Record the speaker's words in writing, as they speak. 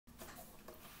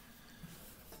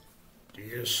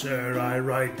Dear sir, I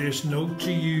write this note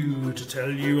to you to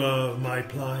tell you of my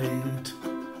plight.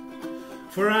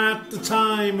 For at the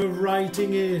time of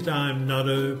writing it, I'm not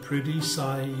a pretty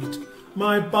sight.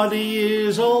 My body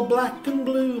is all black and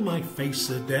blue, my face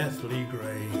a deathly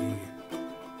grey.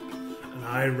 And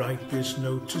I write this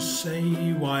note to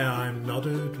say why I'm not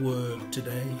at work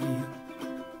today.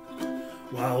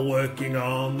 While working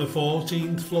on the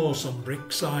 14th floor, some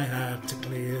bricks I had to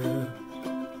clear.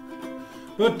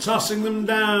 But tossing them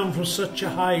down from such a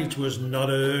height was not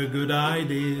a good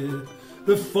idea.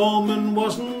 The foreman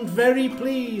wasn't very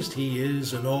pleased, he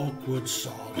is an awkward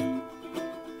sod.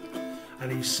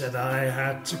 And he said I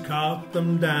had to cart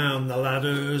them down the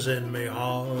ladders in me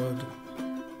hard.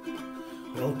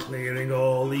 Well, clearing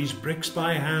all these bricks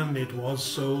by hand, it was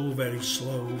so very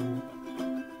slow.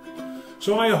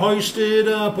 So I hoisted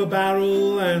up a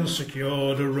barrel and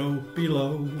secured a rope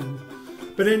below.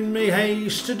 But in me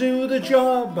haste to do the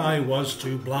job, I was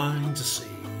too blind to see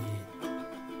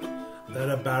that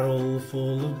a barrel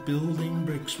full of building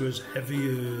bricks was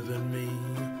heavier than me.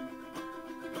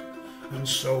 And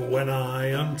so when I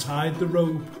untied the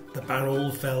rope, the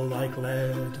barrel fell like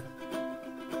lead.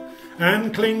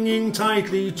 And clinging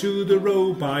tightly to the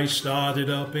rope, I started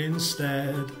up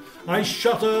instead. I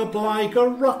shot up like a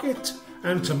rocket,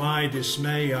 and to my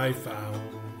dismay I found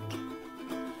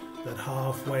that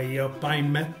halfway up I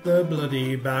met the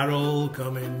bloody barrel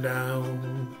coming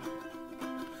down.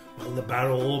 Well, the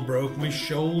barrel broke my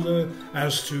shoulder,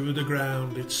 as to the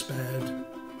ground it sped.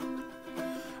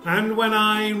 And when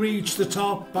I reached the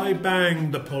top, I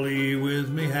banged the pulley with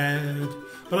me head.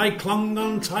 But I clung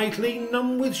on tightly,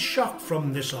 numb with shock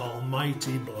from this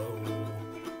almighty blow,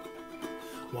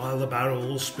 while the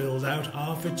barrel spilled out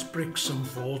half its bricks some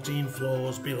 14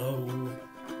 floors below.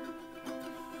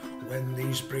 When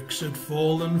these bricks had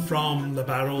fallen from the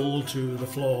barrel to the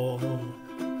floor,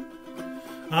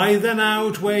 I then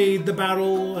outweighed the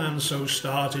barrel and so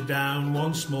started down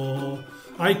once more.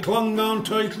 I clung on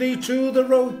tightly to the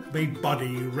rope, my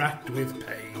body racked with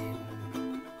pain.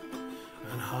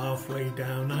 And halfway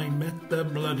down I met the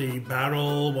bloody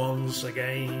barrel once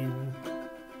again.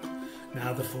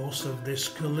 Now the force of this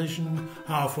collision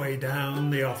halfway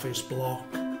down the office block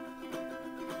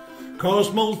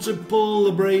caused multiple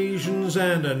abrasions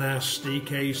and a nasty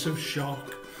case of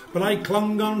shock. But I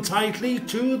clung on tightly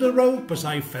to the rope as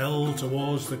I fell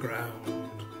towards the ground.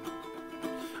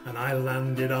 And I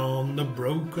landed on the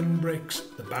broken bricks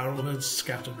the barrel had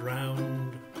scattered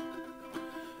round.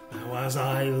 Now as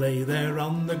I lay there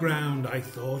on the ground, I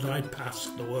thought I'd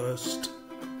passed the worst.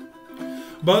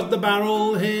 But the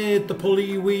barrel hit the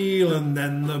pulley wheel and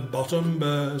then the bottom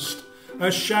burst. A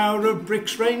shower of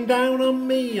bricks rained down on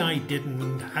me, I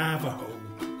didn't have a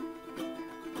hope.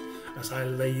 As I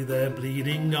lay there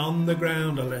bleeding on the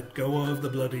ground, I let go of the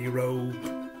bloody rope.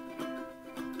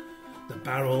 The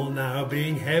barrel now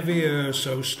being heavier,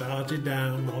 so started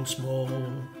down once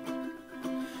more.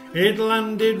 It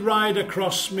landed right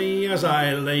across me as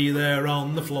I lay there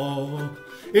on the floor.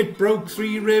 It broke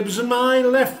 3 ribs in my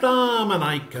left arm, and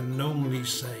I can only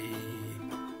say,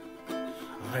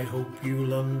 I hope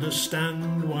you'll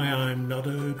understand why I'm not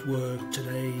at work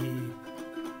today.